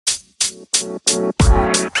Welcome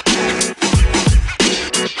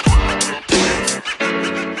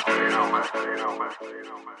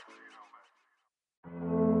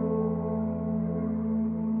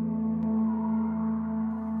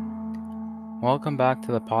back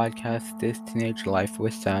to the podcast, This Teenage Life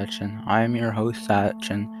with Sachin. I am your host,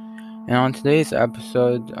 Sachin. And on today's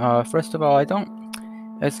episode, first of all,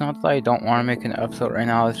 it's not that I don't want to make an episode right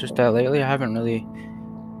now, it's just that lately I haven't really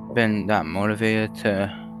been that motivated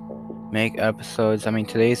to make episodes. I mean,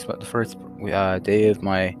 today's the first day of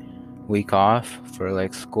my week off for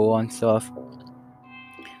like school and stuff.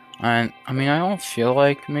 And I mean, I don't feel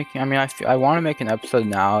like making, I want to make an episode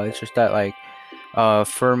now. It's just that, like,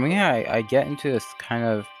 for me, I get into this kind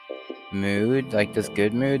of mood, like this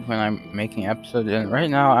good mood when I'm making episodes, and right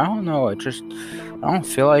now I don't know, I don't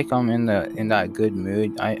feel like I'm in that good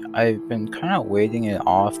mood. I've been kind of waiting it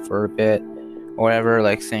off for a bit or whatever,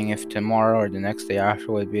 like saying if tomorrow or the next day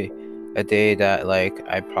after would be a day that like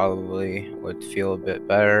I probably would feel a bit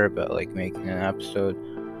better about like making an episode,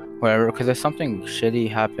 whatever, because if something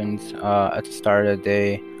shitty happens at the start of the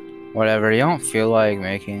day, whatever, you don't feel like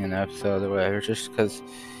making an episode or whatever, just because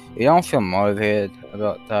you don't feel motivated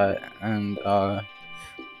about that. And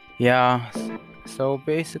yeah, so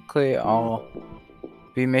basically I'll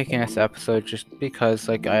be making this episode just because,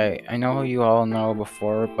 like, I know you all know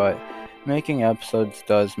before, but making episodes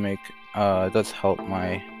does help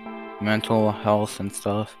my mental health and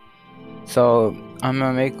stuff. So I'm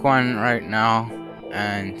gonna make one right now,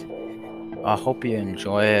 and I hope you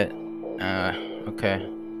enjoy it.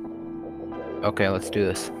 Okay, let's do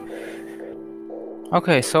this.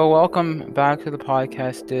 Okay, so welcome back to the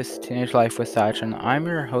podcast, This Teenage Life with Sachin. I'm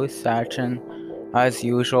your host, Sachin, as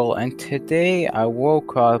usual, and today I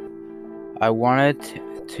woke up. I wanted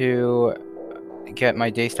to get my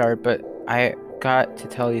day started, but I got to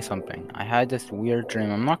tell you something. I had this weird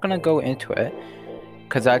dream. I'm not gonna go into it,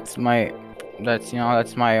 because that's my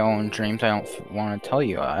own dreams. I don't want to tell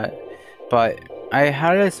you that. But I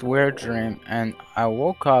had this weird dream, and I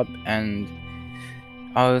woke up, and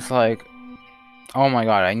I was like, oh my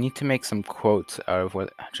god, I need to make some quotes out of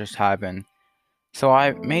what just happened. So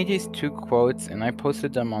I made these two quotes and I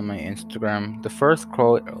posted them on my Instagram. The first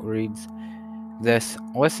quote reads this: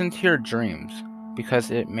 listen to your dreams,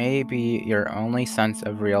 because it may be your only sense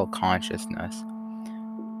of real consciousness.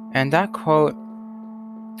 And that quote,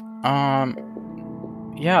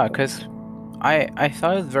 because I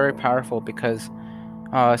thought it was very powerful, because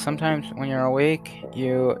sometimes when you're awake,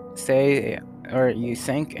 you say or you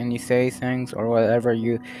think and you say things or whatever.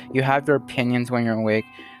 You have your opinions when you're awake,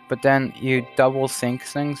 but then you double think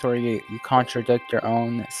things, or you contradict your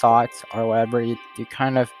own thoughts or whatever. You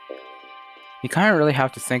kind of really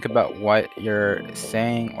have to think about what you're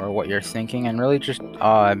saying or what you're thinking, and really just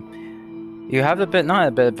you have not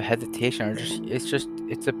a bit of hesitation, or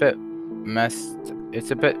it's a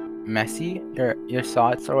bit messy, your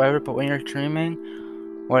thoughts or whatever. But when you're dreaming,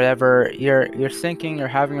 whatever, you're thinking, you're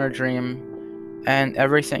having your dream, and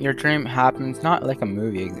everything, your dream happens not like a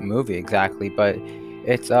movie exactly, but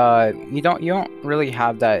it's you don't really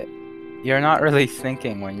have that. You're not really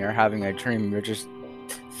thinking when you're having a dream. You're just,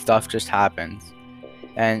 stuff just happens,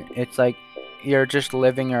 and it's like you're just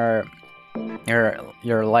living your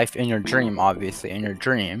life in your dream. Obviously, in your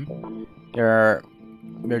dream, your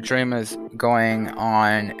dream is going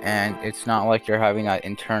on, and it's not like you're having that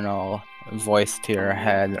internal voice to your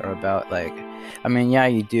head, or about, like, I mean, yeah,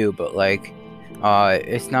 you do, but like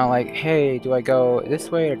it's not like, hey, do I go this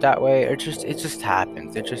way or that way? It just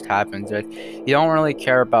happens. Like, you don't really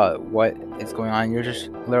care about what is going on. You're just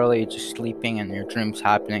literally just sleeping, and your dream's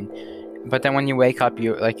happening. But then when you wake up,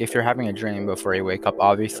 you, like, if you're having a dream before you wake up,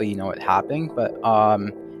 obviously you know what happened. But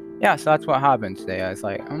yeah, so that's what happened today. I was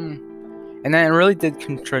like, and then it really did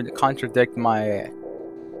contradict my.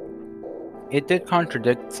 It did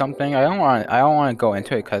contradict something. I don't want to go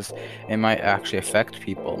into it, because it might actually affect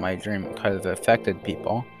people. My dream kind of affected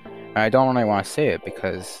people, and I don't really want to say it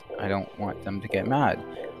because I don't want them to get mad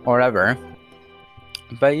or whatever.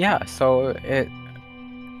 But yeah, so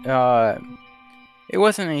uh it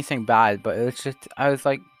wasn't anything bad, but it's just, I was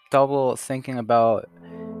like double thinking about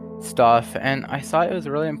stuff, and I thought it was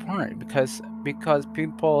really important, because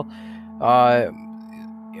people uh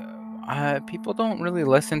people don't really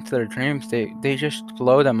listen to their dreams. They just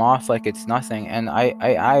blow them off like it's nothing. And I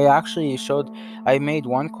actually I made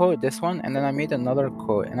one quote, this one, and then I made another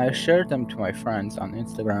quote, and I shared them to my friends on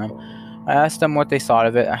Instagram. I asked them what they thought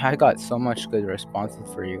of it, and I got so much good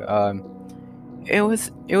responses for you. It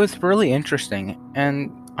was really interesting,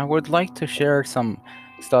 and I would like to share some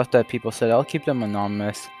stuff that people said. I'll keep them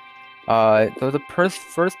anonymous. Though the first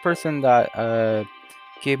person that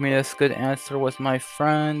gave me this good answer was my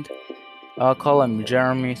friend. I'll call him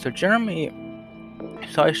Jeremy. So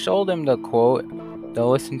I showed him the quote, the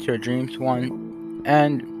Listen to Your Dreams one,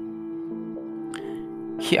 and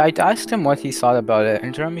I asked him what he thought about it,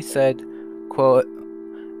 and Jeremy said, quote,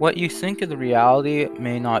 "What you think is reality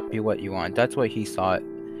may not be what you want." That's what he thought.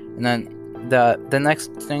 And then the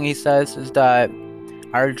next thing he says is that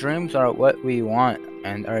our dreams are what we want,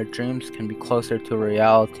 and our dreams can be closer to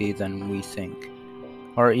reality than we think.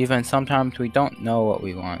 Or even sometimes we don't know what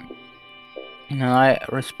we want. And I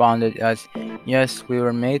responded as, "Yes, we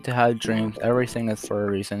were made to have dreams. Everything is for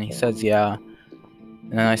a reason." He says, "Yeah."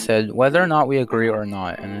 And then I said, "Whether or not we agree or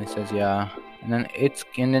not." And he says, "Yeah." And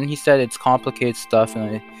then he said it's complicated stuff,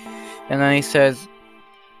 and then he says,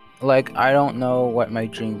 like, I don't know what my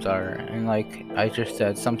dreams are. And like I just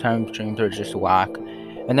said, sometimes dreams are just whack.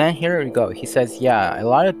 And then here we go. He says, "Yeah, a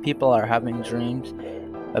lot of people are having dreams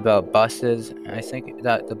about buses, and I think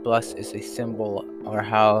that the bus is a symbol or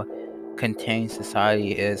how contained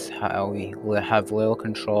society is, how we have little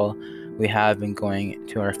control we have in going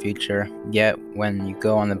to our future. Yet when you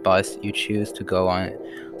go on the bus, you choose to go on it.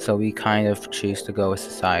 So we kind of choose to go with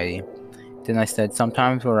society." Then I said,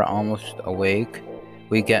 "Sometimes we're almost awake.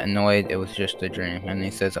 We get annoyed it was just a dream." And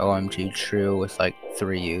he says, "OMG, true," with like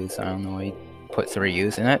 3 U's. I don't know why he put 3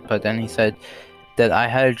 U's in it. But then he said that I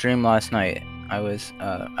had a dream last night. I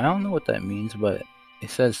don't know what that means, but it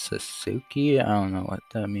says Sasuke. I don't know what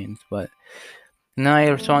that means, but. And then I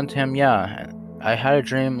responded to him, "Yeah, I had a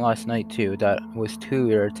dream last night too that was too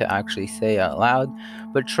weird to actually say out loud,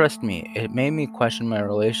 but trust me, it made me question my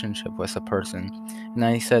relationship with a person." And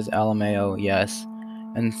then he says, "LMAO, yes."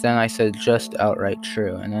 And then I said, "Just outright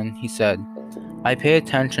true." And then he said, "I pay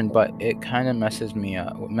attention, but it kind of messes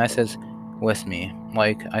with me.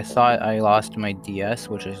 Like, I thought I lost my DS,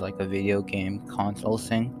 which is like a video game console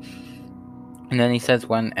thing." And then he says,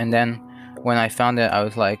 when I found it, I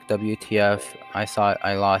was like, WTF, I thought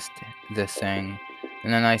I lost this thing."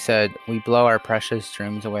 And then I said, "We blow our precious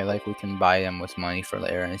dreams away like we can buy them with money for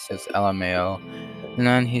later." And he says, "LMAO." And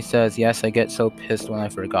then he says, "Yes, I get so pissed when I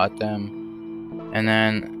forgot them." And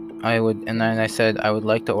then I said, "I would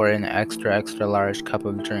like to order an extra, extra large cup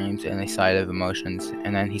of dreams and a side of emotions."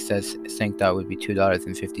 And then he says, "Think that would be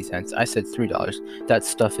 $2.50. I said $3. That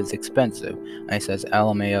stuff is expensive." And he says,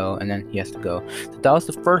 "LMAO," and then he has to go. So that was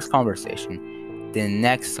the first conversation. The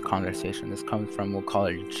next conversation, this comes from, we'll call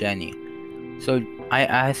her Jenny. So I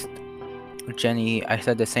asked Jenny, I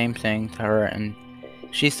said the same thing to her, and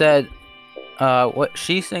she said, what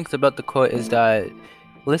she thinks about the quote is that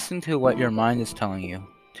listen to what your mind is telling you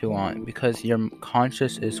to want, because your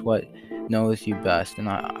conscious is what knows you best. And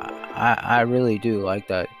I really do like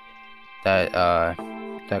that that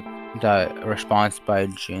that response by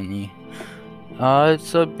Jenny.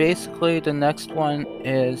 So basically the next one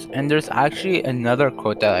is, and there's actually another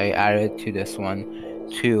quote that I added to this one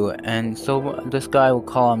too. And so this guy, will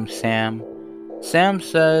call him Sam. Sam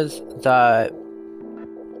says that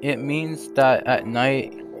it means that at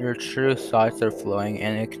night your true thoughts are flowing,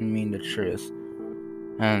 and it can mean the truth.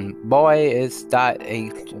 And boy, is that a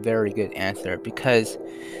very good answer, because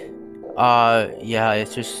yeah,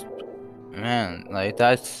 it's just, man, like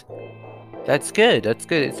that's good. That's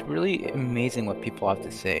good. It's really amazing what people have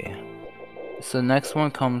to say. So the next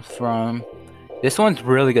one comes from, this one's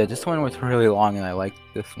really good. This one was really long, and I like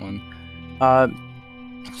this one. Uh,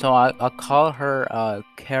 so I'll call her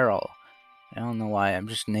Carol. I don't know why, I'm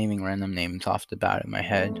just naming random names off the bat in my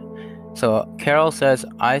head. So Carol says,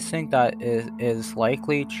 "I think that is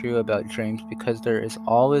likely true about dreams because there is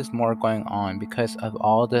always more going on because of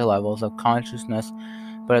all the levels of consciousness.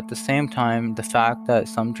 But at the same time, the fact that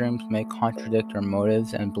some dreams may contradict your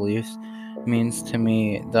motives and beliefs means to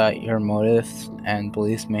me that your motives and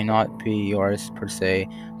beliefs may not be yours per se,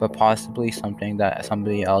 but possibly something that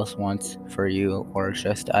somebody else wants for you, or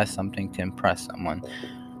just as something to impress someone."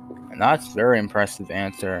 And that's a very impressive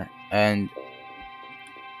answer. And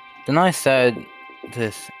then I said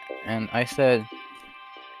this, and I said,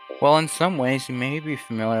 "Well, in some ways, you may be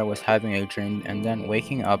familiar with having a dream and then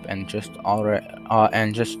waking up and just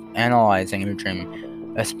analyzing your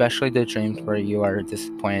dream, especially the dreams where you are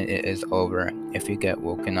disappointed it is over if you get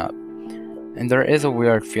woken up. And there is a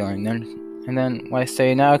weird feeling." And then what I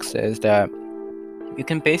say next is that you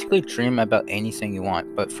can basically dream about anything you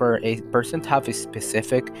want, but for a person to have a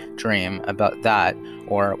specific dream about that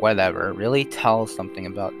or whatever really tells something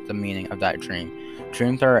about the meaning of that dream.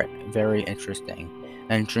 Dreams are very interesting,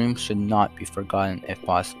 and dreams should not be forgotten if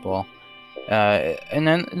possible. And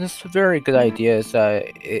then this very good idea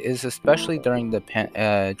is especially during the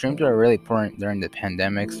dreams are really important during the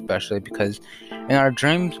pandemic, especially because in our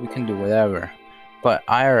dreams we can do whatever. but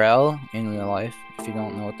IRL, in real life, if you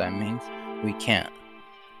don't know what that means, we can't.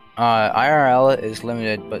 IRL is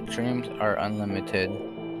limited, but dreams are unlimited.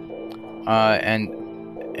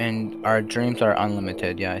 And our dreams are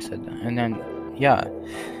unlimited. Yeah, I said that. And then, yeah.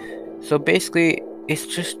 So basically, it's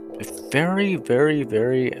just very, very,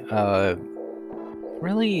 very,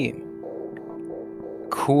 really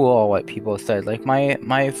cool what people said. Like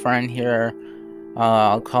my friend here,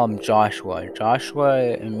 I'll call him Joshua.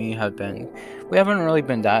 Joshua and me we haven't really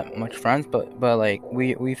been that much friends, but like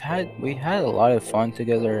we had a lot of fun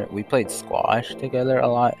together. We played squash together a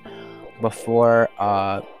lot before.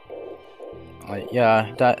 Like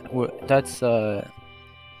yeah, that's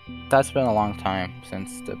been a long time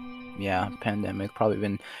since the pandemic. Probably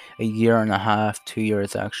been a year and a half, 2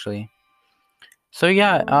 years actually. So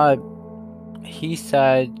yeah, he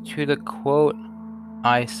said to the quote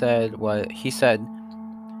I said what he said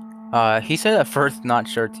at first not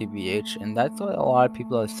sure TBH, and that's what a lot of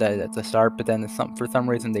people have said at the start, but then for some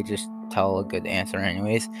reason they just tell a good answer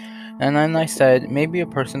anyways. And then I said maybe a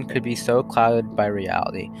person could be so clouded by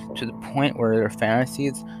reality to the point where their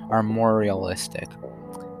fantasies are more realistic.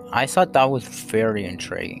 I thought that was very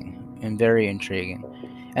intriguing and very intriguing.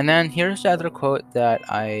 And then here's the other quote that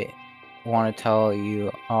I want to tell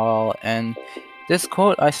you all. And this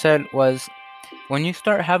quote I said was, when you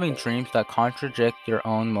start having dreams that contradict your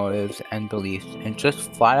own motives and beliefs and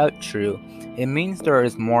just flat out true, it means there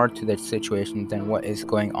is more to the situation than what is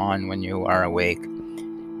going on when you are awake.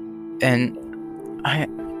 And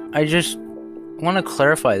I just want to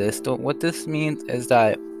clarify this. What this means is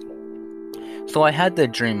that, so I had the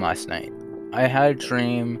dream last night. I had a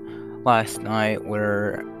dream last night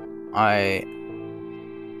where I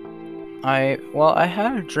I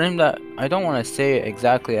had a dream that I don't want to say it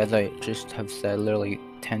exactly as I just have said literally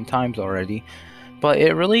 10 times already, but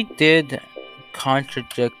it really did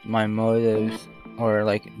contradict my motives or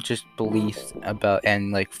like just beliefs about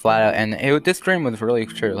and like flat out. And this dream was really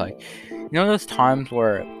true. Like, you know those times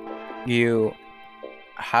where you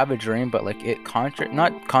have a dream but like it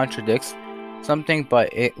not contradicts something,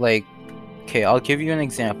 but it like, okay, I'll give you an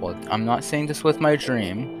example. I'm not saying this was my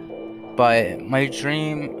dream, but my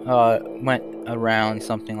dream went around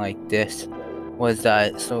something like this. Was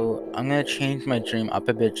that, so I'm gonna change my dream up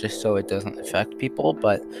a bit just so it doesn't affect people.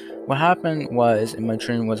 But what happened was in my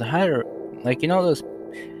dream was I had like, you know those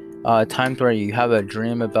times where you have a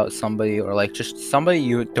dream about somebody, or like just somebody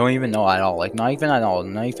you don't even know at all, like not even at all,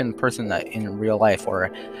 not even a person that in real life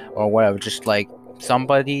or whatever, just like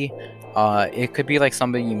somebody. It could be like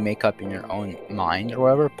somebody you make up in your own mind or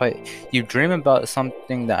whatever, but you dream about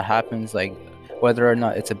something that happens, like whether or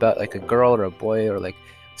not it's about like a girl or a boy, or like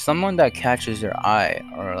someone that catches your eye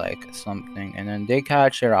or like something, and then they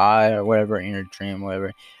catch your eye or whatever in your dream,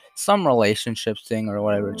 whatever, some relationship thing or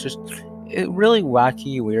whatever. Just really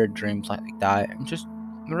wacky, weird dreams like that. It just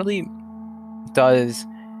really does,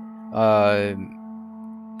 uh,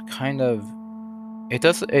 kind of,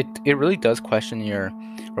 it really does question your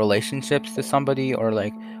relationships to somebody or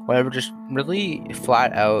like whatever. Just really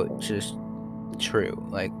flat out, just true.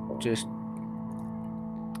 Like, just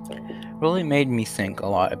really made me think a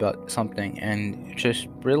lot about something, and just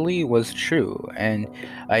really was true. And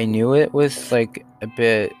I knew it was like a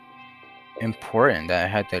bit important that I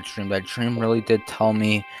had that dream. That dream really did tell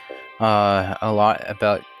me a lot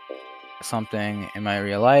about something in my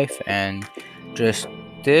real life, and just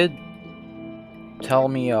did tell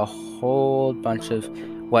me a whole bunch of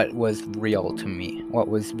what was real to me, what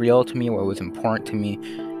was important to me,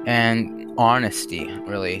 and honesty.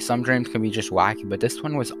 Really, some dreams can be just wacky, but this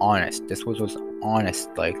one was honest. This was honest,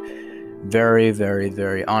 like very, very,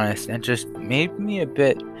 very honest, and just made me a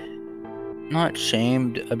bit not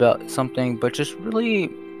shamed about something, but just really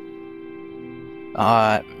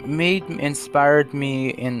inspired me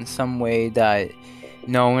in some way, that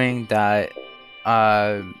knowing that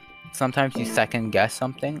uh sometimes you second guess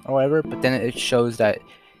something or whatever, but then it shows that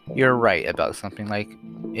you're right about something. Like,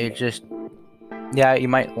 it just, yeah, you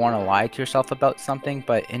might want to lie to yourself about something,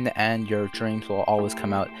 but in the end your dreams will always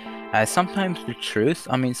come out as sometimes the truth.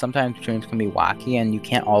 I mean, sometimes dreams can be wacky and you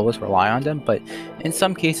can't always rely on them, but in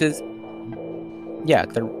some cases, yeah,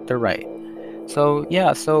 they're right. So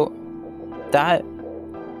yeah, so that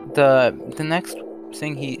the next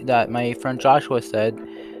thing that my friend Joshua said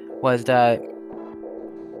was that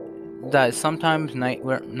sometimes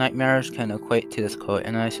nightmares can equate to this quote,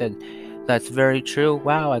 and I said, "That's very true."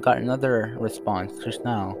 Wow, I got another response just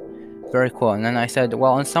now. Very cool. And then I said,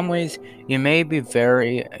 "Well, in some ways, you may be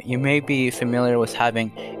familiar with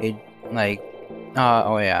having a like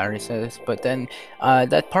Oh yeah, I already said this, but then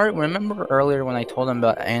that part. Remember earlier when I told him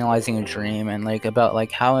about analyzing a dream and like about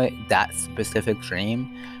like how that specific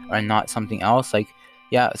dream, or not something else. Like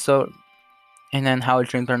yeah, so and then how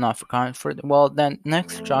dreams are not for comfort. Well, then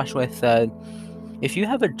next Joshua said, if you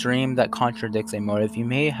have a dream that contradicts a motive, you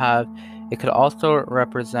may have. It could also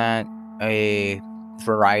represent a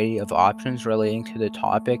variety of options relating to the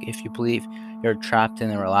topic. If you believe you're trapped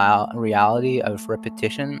in a reality of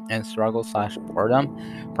repetition and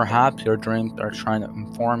struggle/boredom, perhaps your dreams are trying to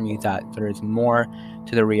inform you that there is more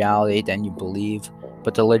to the reality than you believe.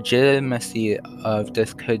 But the legitimacy of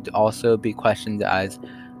this could also be questioned as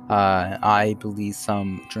I believe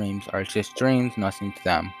some dreams are just dreams, nothing to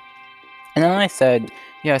them. And then I said,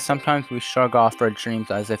 yeah, sometimes we shrug off our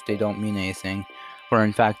dreams as if they don't mean anything, where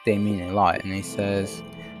in fact they mean a lot. And he says,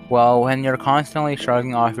 well, when you're constantly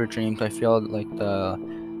shrugging off your dreams, I feel like the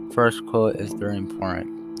first quote is very important.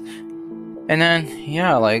 And then,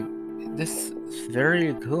 yeah, like, this is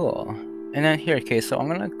very cool. And then here, okay, so I'm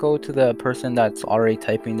gonna go to the person that's already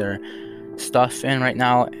typing their stuff in right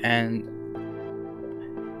now, and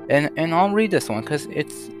I'll read this one because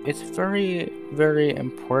it's very, very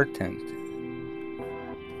important.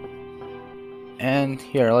 And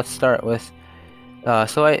here, let's start with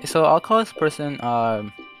so I'll call this person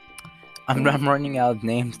I'm running out of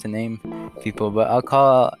names to name people, but I'll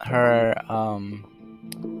call her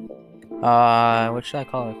what should I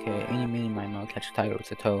call her? Okay, eeny meeny miny moe, catch a tiger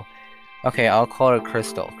with a toe. Okay, I'll call her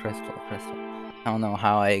Crystal. I don't know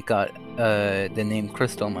how I got the name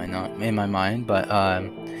Crystal in my mind, but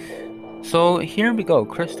so here we go.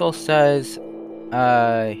 Crystal says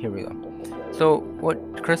here we go. So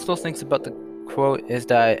what Crystal thinks about the quote is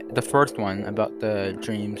that the first one about the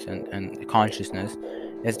dreams and consciousness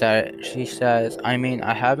is that she says, I mean,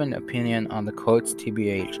 I have an opinion on the quotes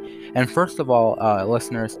TBH. And first of all,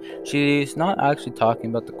 listeners, she's not actually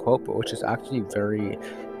talking about the quote, but which is actually very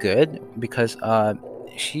good because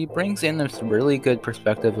she brings in this really good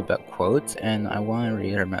perspective about quotes, and I want to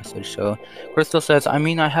read her message. So Crystal says, I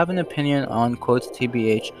mean, I have an opinion on quotes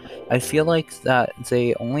TBH. I feel like that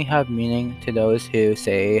they only have meaning to those who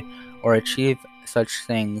say or achieve such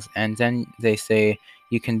things, and then they say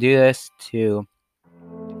you can do this to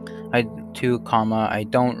I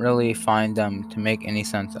don't really find them to make any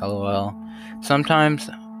sense. LOL. Sometimes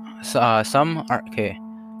some are okay.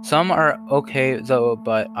 Some are okay though,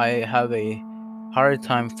 but I have a hard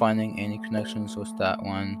time finding any connections with that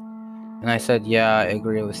one. And I said, yeah, I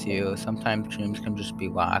agree with you. Sometimes dreams can just be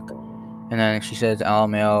whack. And then she says,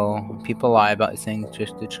 LMAO, people lie about things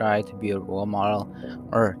just to try to be a role model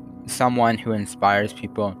or someone who inspires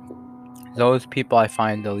people. Those people I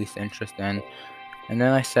find the least interest in. And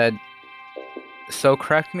then I said, so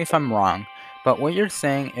correct me if I'm wrong, but what you're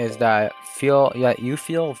saying is that you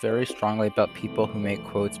feel very strongly about people who make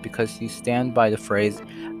quotes because you stand by the phrase,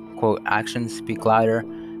 quote, actions speak louder,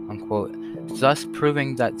 unquote, thus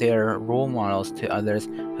proving that they are role models to others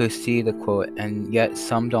who see the quote, and yet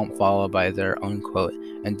some don't follow by their own quote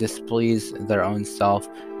and displease their own self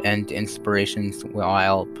and inspirations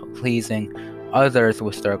while pleasing others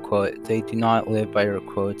with their quote. They do not live by your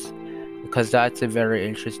quotes. Because that's a very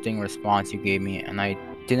interesting response you gave me, and I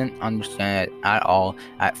didn't understand it at all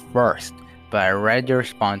at first. But I read your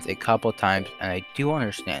response a couple times, and I do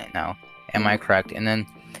understand it now. Am I correct? And then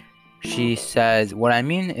she says, what I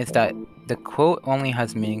mean is that the quote only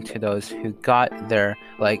has meaning to those who got there,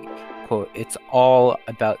 like, quote, it's all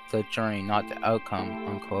about the journey, not the outcome,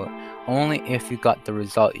 unquote. Only if you got the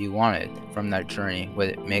result you wanted from that journey would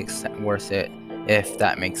it make worth it, if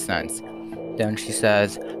that makes sense. Then she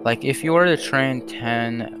says, like, if you were to train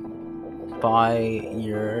 10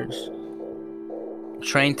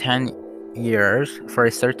 years for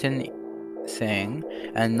a certain thing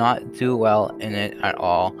and not do well in it at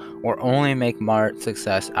all, or only make moderate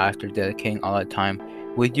success after dedicating all that time,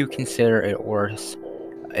 would you consider it worth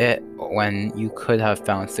it when you could have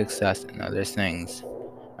found success in other things?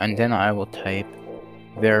 And then I will type,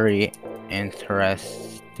 very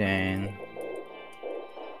interesting,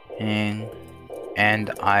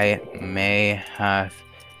 and I may have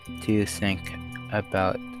to think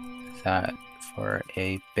about that for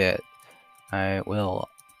a bit. I will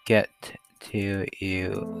get to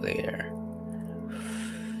you later.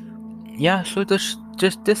 Yeah, so this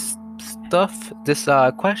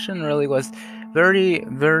question really was very,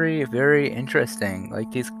 very, very interesting.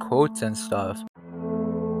 Like these quotes and stuff.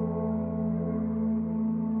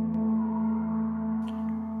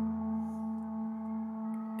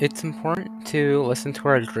 It's important to listen to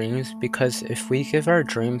our dreams because if we give our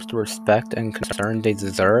dreams the respect and concern they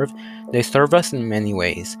deserve, they serve us in many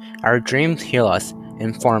ways. Our dreams heal us,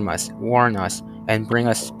 inform us, warn us, and bring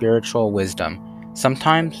us spiritual wisdom.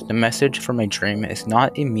 Sometimes the message from a dream is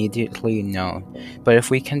not immediately known, but if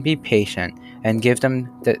we can be patient and give them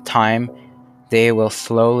the time, they will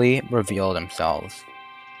slowly reveal themselves.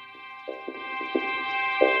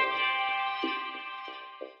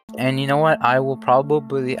 And you know what? I will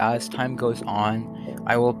probably, as time goes on,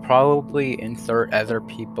 I will probably insert other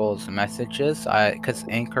people's messages. Because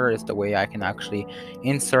Anchor is the way I can actually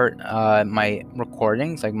insert my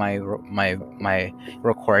recordings, like my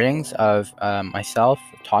recordings of myself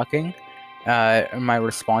talking, my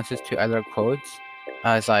responses to other quotes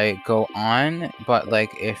as I go on. But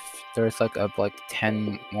like if there's like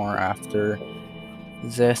 10 more after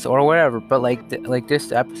this or whatever, but like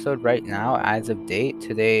this episode right now, as of date,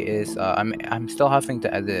 today is I'm still having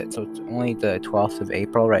to edit it, so it's only the 12th of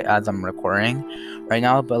April right as I'm recording right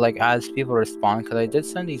now. But like as people respond, because I did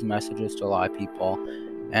send these messages to a lot of people,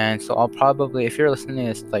 and so I'll probably, if you're listening to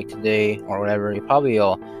this like today or whatever, you probably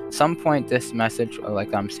will some point this message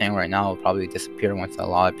like I'm saying right now will probably disappear once a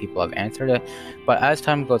lot of people have answered it. But as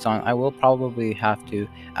time goes on, I will probably have to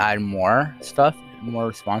add more stuff, more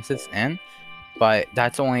responses in. But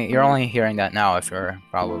you're only hearing that now if you're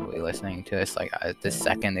probably listening to this like the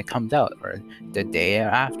second it comes out or the day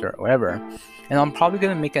after or whatever. And I'm probably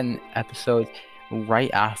gonna make an episode right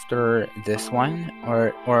after this one,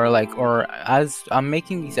 or as I'm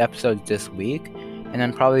making these episodes this week, and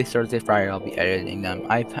then probably Thursday, Friday I'll be editing them.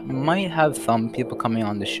 Might have some people coming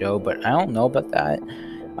on the show, but I don't know about that.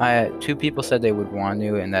 Two people said they would want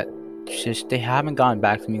to, and that just they haven't gotten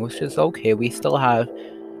back to me, which is okay. We still have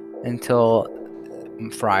until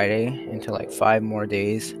Friday, until like 5 more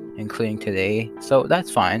days, including today, so that's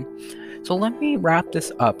fine. So let me wrap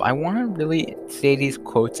this up. I want to really say these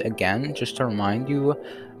quotes again just to remind you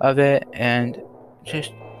of it. And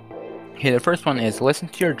just the first one is, listen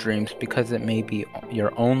to your dreams because it may be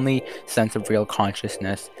your only sense of real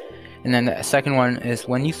consciousness. And then the second one is,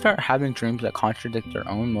 when you start having dreams that contradict your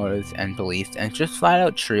own motives and beliefs and it's just flat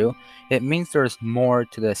out true, it means there's more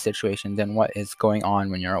to the situation than what is going on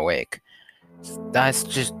when you're awake. That's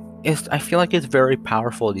just, I feel like it's very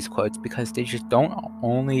powerful, these quotes, because they just don't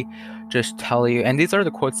only just tell you, and these are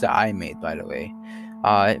the quotes that I made, by the way,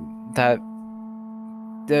 that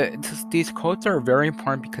these quotes are very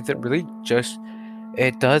important because it really just,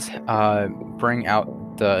 it does bring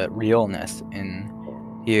out the realness in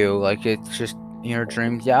you. Like, it's just your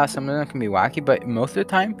dreams, yeah, some of them can be wacky, but most of the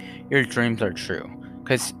time your dreams are true.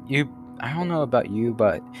 Because I don't know about you,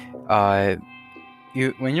 but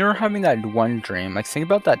when you're having that one dream, like think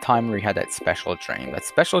about that time where you had that special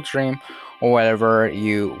dream or whatever,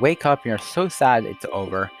 you wake up and you're so sad it's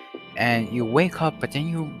over, and you wake up, but then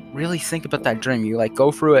you really think about that dream, you like go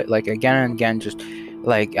through it like again and again, just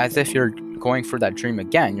like as if you're going for that dream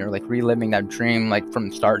again. You're like reliving that dream like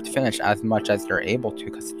from start to finish as much as you're able to,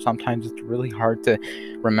 because sometimes it's really hard to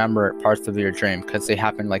remember parts of your dream because they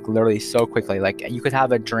happen like literally so quickly. Like you could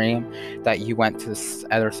have a dream that you went to the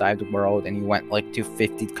other side of the world and you went like to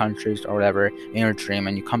 50 countries or whatever in your dream,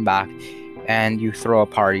 and you come back and you throw a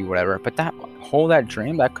party, whatever. But that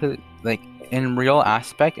dream, that could, like, in real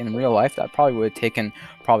aspect, in real life, that probably would have taken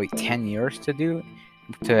probably 10 years to do,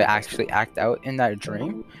 to actually act out in that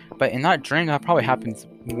dream. But in that dream, that probably happens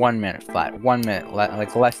 1 minute flat, 1 minute,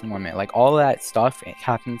 like less than 1 minute. Like all that stuff, it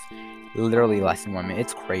happens literally less than 1 minute.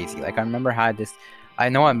 It's crazy. Like I remember I had this, I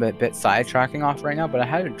know I'm a bit sidetracking off right now, but I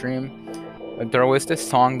had a dream. There was this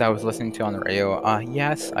song that I was listening to on the radio.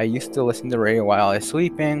 Yes, I used to listen to the radio while I was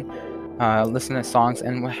sleeping, listen to songs,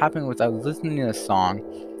 and what happened was I was listening to a song.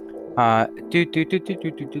 I don't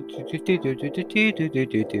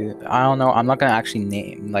know. I'm not gonna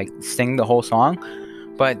actually sing the whole song,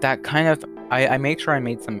 but that kind of I made sure I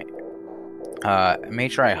made some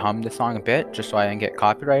made sure I hummed the song a bit just so I didn't get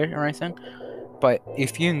copyrighted or anything. But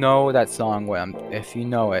if you know that song, if you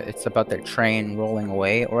know it, it's about the train rolling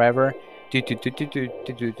away or whatever.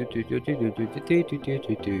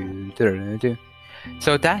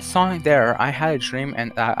 So that song there, I had a dream,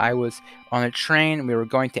 and I was on a train. We were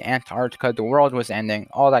going to Antarctica. The world was ending.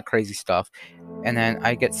 All that crazy stuff. And then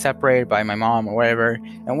I get separated by my mom or whatever,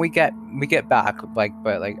 and we get back but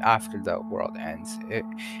after the world ends.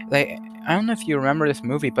 Like, I don't know if you remember this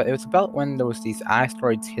movie, but it was about when there was these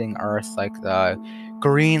asteroids hitting Earth, like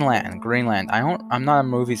Greenland. I'm not a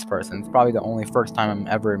movies person. It's probably the only first time I'm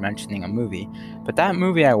ever mentioning a movie. But that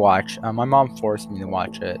movie I watched, my mom forced me to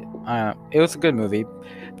watch it. It was a good movie,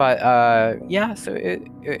 but yeah. So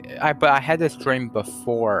but I had this dream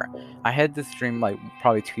before. I had this dream like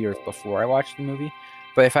probably 2 years before I watched the movie.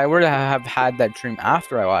 But if I were to have had that dream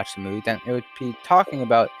after I watched the movie, then it would be talking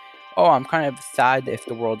about oh, I'm kind of sad if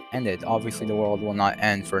the world ended. Obviously, the world will not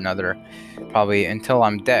end for another, probably until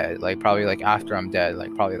I'm dead. Like probably like after I'm dead,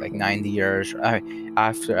 like probably like 90 years.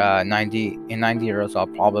 After 90 years, I'll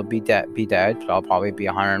probably be dead. So I'll probably be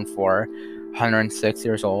 104, 106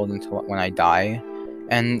 years old until when I die,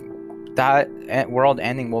 and that world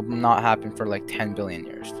ending will not happen for like 10 billion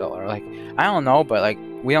years still, or like I don't know, but like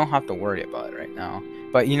we don't have to worry about it right now.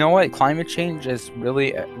 But you know what? Climate change is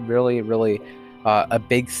really, really a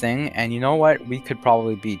big thing, and you know what? We could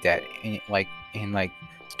probably be dead in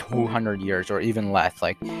 200 years or even less.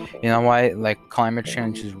 Like, you know why? Like, climate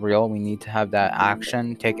change is real. We need to have that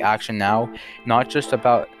action. Take action now, not just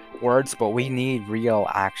about words, but we need real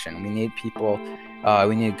action. We need people.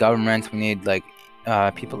 We need governments. We need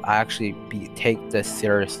people actually take this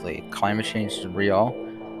seriously. Climate change is real.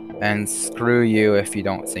 And screw you if you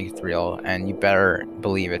don't think it's real, and you better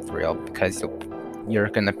believe it's real because you're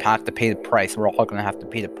gonna have to pay the price. We're all gonna have to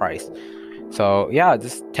pay the price. So yeah,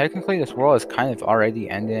 technically this world is kind of already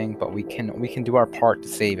ending, but we can do our part to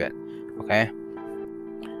save it. Okay.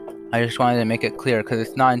 I just wanted to make it clear because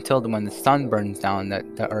it's not until when the sun burns down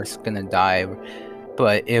that the Earth's gonna die,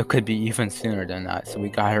 but it could be even sooner than that. So we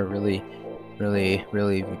gotta really, really,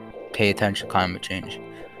 really pay attention to climate change.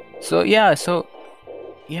 So yeah,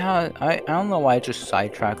 I don't know why I just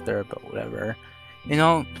sidetracked there, but whatever.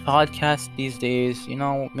 Podcasts these days,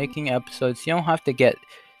 making episodes, you don't have to get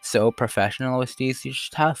so professional with these. You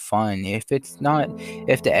just have fun. If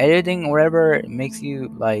the editing or whatever makes you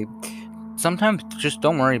like, sometimes just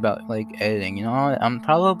don't worry about like editing. I'm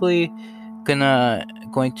probably going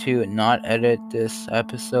to not edit this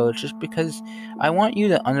episode just because I want you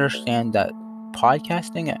to understand that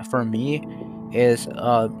podcasting for me is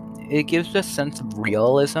it gives a sense of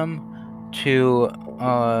realism to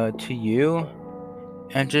you,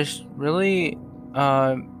 and just really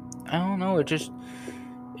I don't know, it just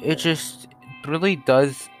really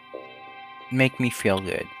does make me feel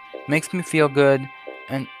good. Makes me feel good,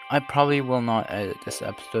 and I probably will not edit this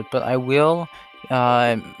episode, but I will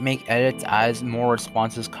make edits as more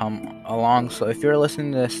responses come along. So if you're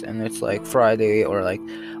listening to this and it's like Friday or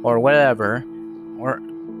whatever, or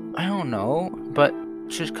I don't know, but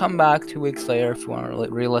just come back 2 weeks later if you want to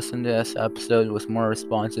re-listen to this episode with more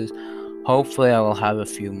responses. Hopefully, I will have a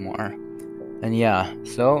few more. And yeah,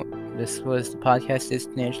 so this was the podcast, This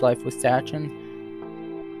Teenage Life with Sachin.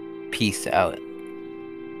 Peace out.